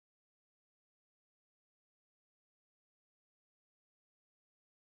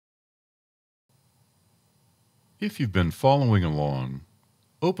If you've been following along,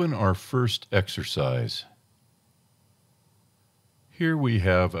 open our first exercise. Here we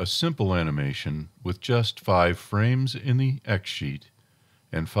have a simple animation with just 5 frames in the xsheet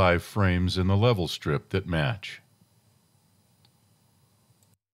and 5 frames in the level strip that match.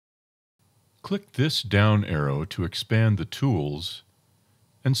 Click this down arrow to expand the tools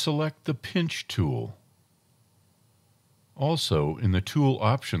and select the Pinch tool. Also, in the Tool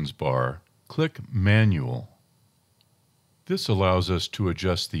Options bar, click Manual. This allows us to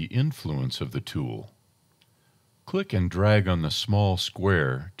adjust the influence of the tool. Click and drag on the small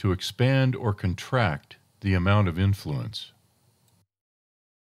square to expand or contract the amount of influence.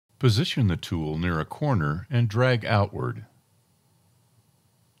 Position the tool near a corner and drag outward.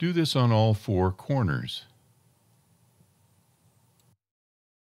 Do this on all 4 corners.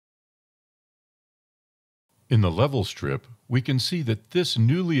 In the level strip, we can see that this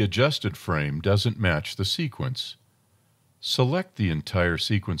newly adjusted frame doesn't match the sequence. Select the entire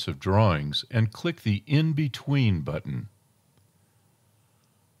sequence of drawings and click the In Between button.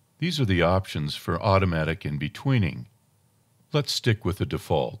 These are the options for automatic in-betweening. Let's stick with the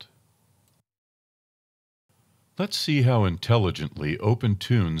default. Let's see how intelligently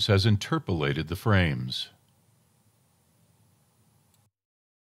OpenToonz has interpolated the frames.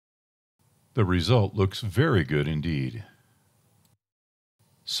 The result looks very good indeed.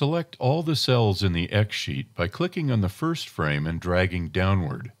 Select all the cells in the xsheet by clicking on the first frame and dragging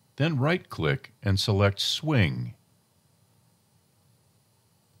downward, then right-click and select Swing.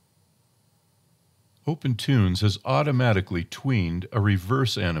 OpenToonz has automatically tweened a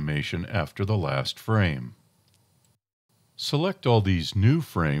reverse animation after the last frame. Select all these new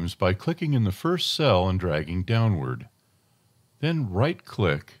frames by clicking in the first cell and dragging downward. Then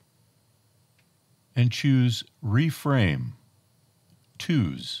right-click and choose Reframe.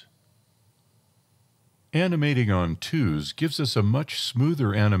 Twos. Animating on twos gives us a much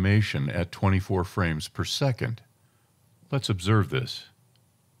smoother animation at 24 frames per second. Let's observe this.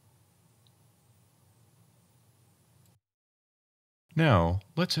 Now,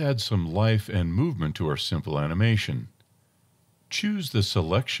 let's add some life and movement to our simple animation. Choose the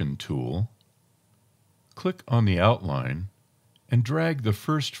Selection tool, click on the outline, and drag the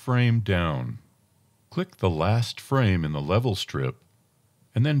first frame down. Click the last frame in the level strip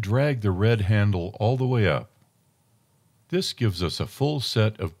and then drag the red handle all the way up. This gives us a full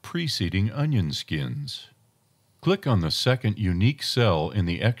set of preceding onion skins. Click on the second unique cell in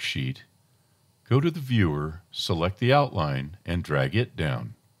the xsheet, go to the viewer, select the outline, and drag it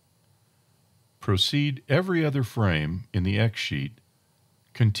down. Proceed every other frame in the xsheet.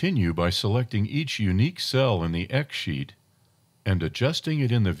 Continue by selecting each unique cell in the xsheet and adjusting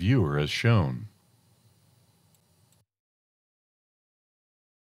it in the viewer as shown.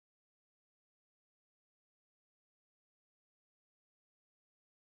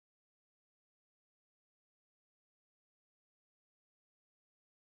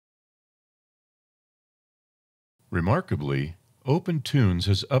 Remarkably, OpenToonz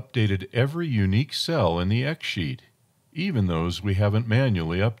has updated every unique cell in the xsheet, even those we haven't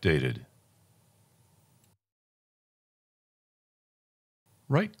manually updated.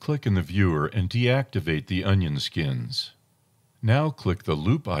 Right-click in the viewer and deactivate the onion skins. Now click the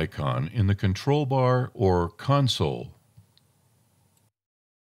loop icon in the control bar or console.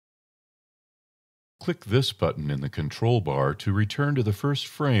 Click this button in the control bar to return to the first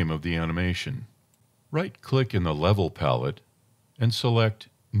frame of the animation. Right-click in the Level palette and select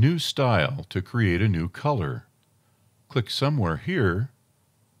New Style to create a new color. Click somewhere here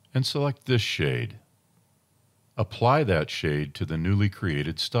and select this shade. Apply that shade to the newly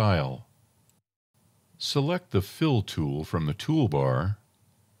created style. Select the Fill tool from the toolbar,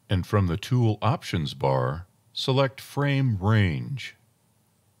 and from the Tool Options bar, select Frame Range.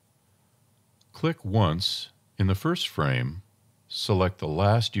 Click once in the first frame, select the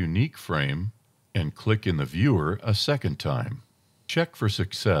last unique frame, and click in the viewer a second time. Check for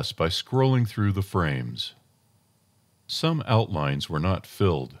success by scrolling through the frames. Some outlines were not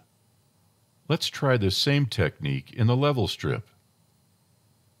filled. Let's try this same technique in the level strip.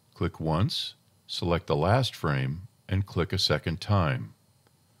 Click once, select the last frame, and click a second time.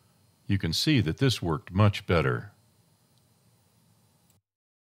 You can see that this worked much better.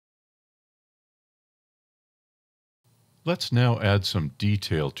 Let's now add some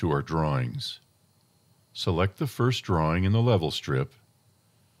detail to our drawings. Select the first drawing in the level strip.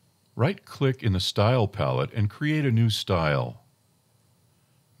 Right-click in the Style palette and create a new style.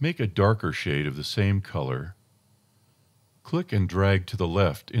 Make a darker shade of the same color. Click and drag to the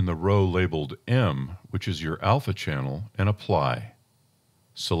left in the row labeled M, which is your alpha channel, and apply.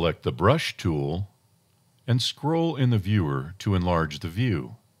 Select the Brush tool and scroll in the viewer to enlarge the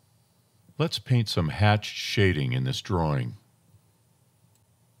view. Let's paint some hatched shading in this drawing.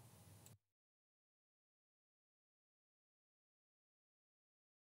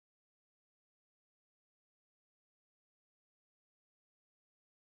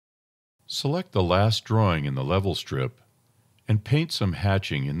 Select the last drawing in the level strip and paint some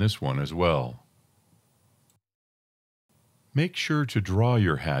hatching in this one as well. Make sure to draw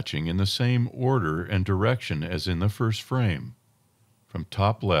your hatching in the same order and direction as in the first frame, from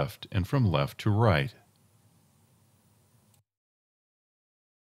top left and from left to right.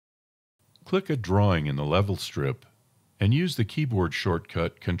 Click a drawing in the level strip and use the keyboard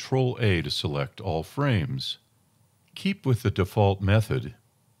shortcut Ctrl-A to select all frames. Keep with the default method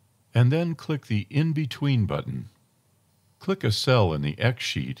and then click the In Between button. Click a cell in the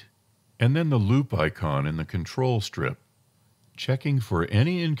xsheet and then the loop icon in the control strip, checking for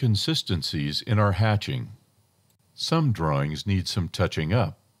any inconsistencies in our hatching. Some drawings need some touching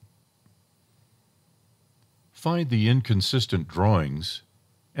up. Find the inconsistent drawings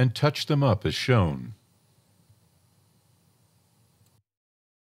and touch them up as shown.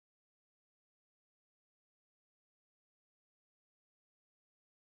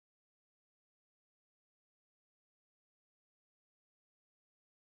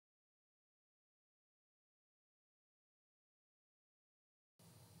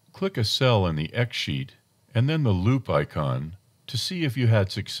 Click a cell in the xsheet and then the loop icon to see if you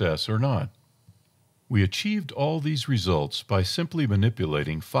had success or not. We achieved all these results by simply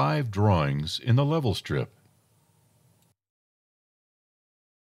manipulating 5 drawings in the level strip.